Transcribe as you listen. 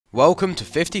Welcome to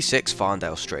 56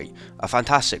 Farndale Street, a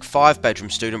fantastic 5-bedroom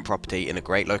student property in a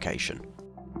great location.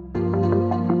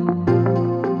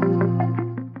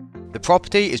 The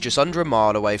property is just under a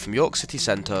mile away from York City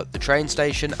Centre, the train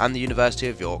station and the University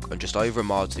of York, and just over a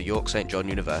mile to the York St John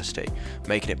University,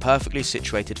 making it perfectly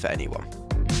situated for anyone.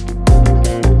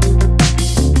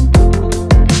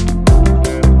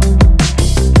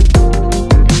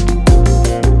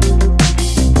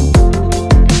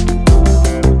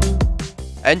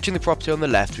 Entering the property on the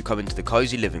left, we come into the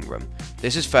cosy living room.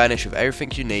 This is furnished with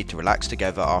everything you need to relax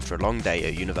together after a long day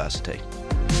at university.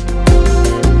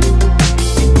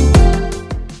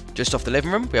 Just off the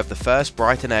living room, we have the first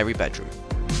bright and airy bedroom.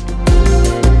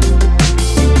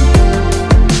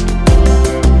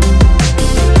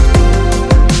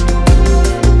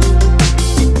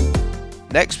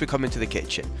 Next, we come into the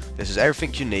kitchen. This is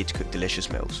everything you need to cook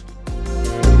delicious meals.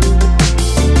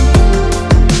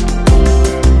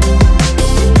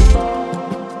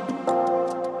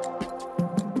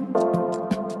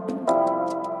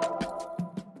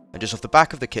 Just off the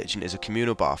back of the kitchen is a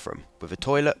communal bathroom with a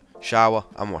toilet, shower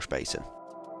and wash basin.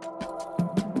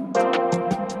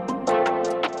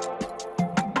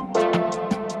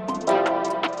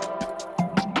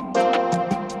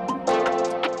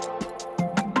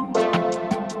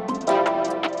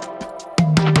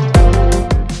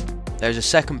 There is a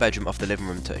second bedroom off the living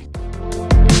room too.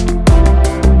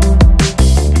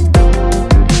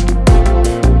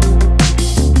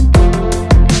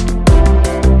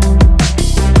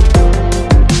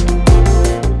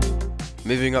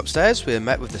 Moving upstairs, we are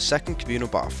met with the second communal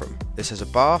bathroom. This has a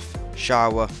bath,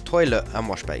 shower, toilet and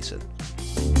wash basin.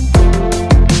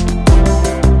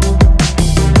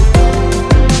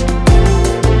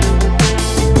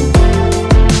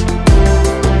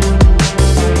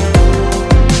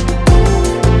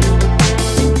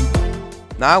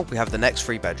 Now we have the next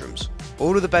 3 bedrooms.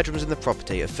 All of the bedrooms in the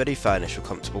property are fully furnished with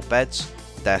comfortable beds,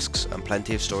 desks and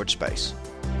plenty of storage space.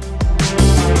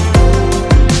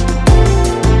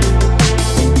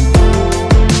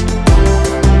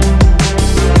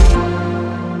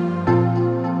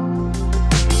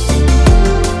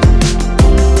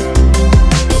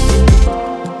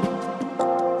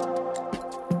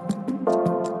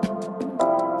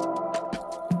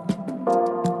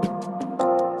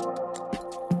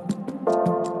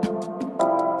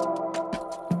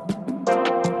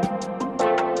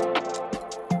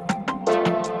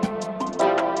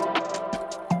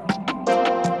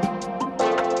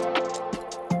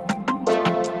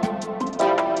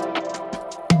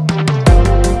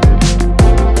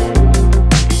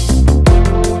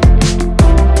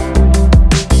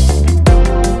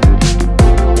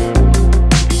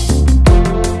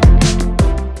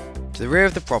 To the rear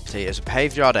of the property is a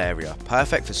paved yard area,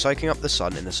 perfect for soaking up the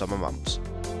sun in the summer months.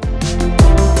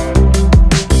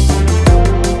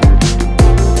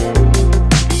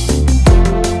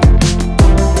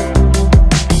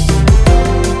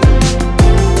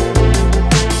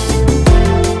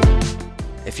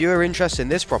 If you are interested in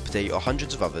this property or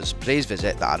hundreds of others, please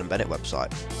visit the Adam Bennett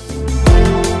website.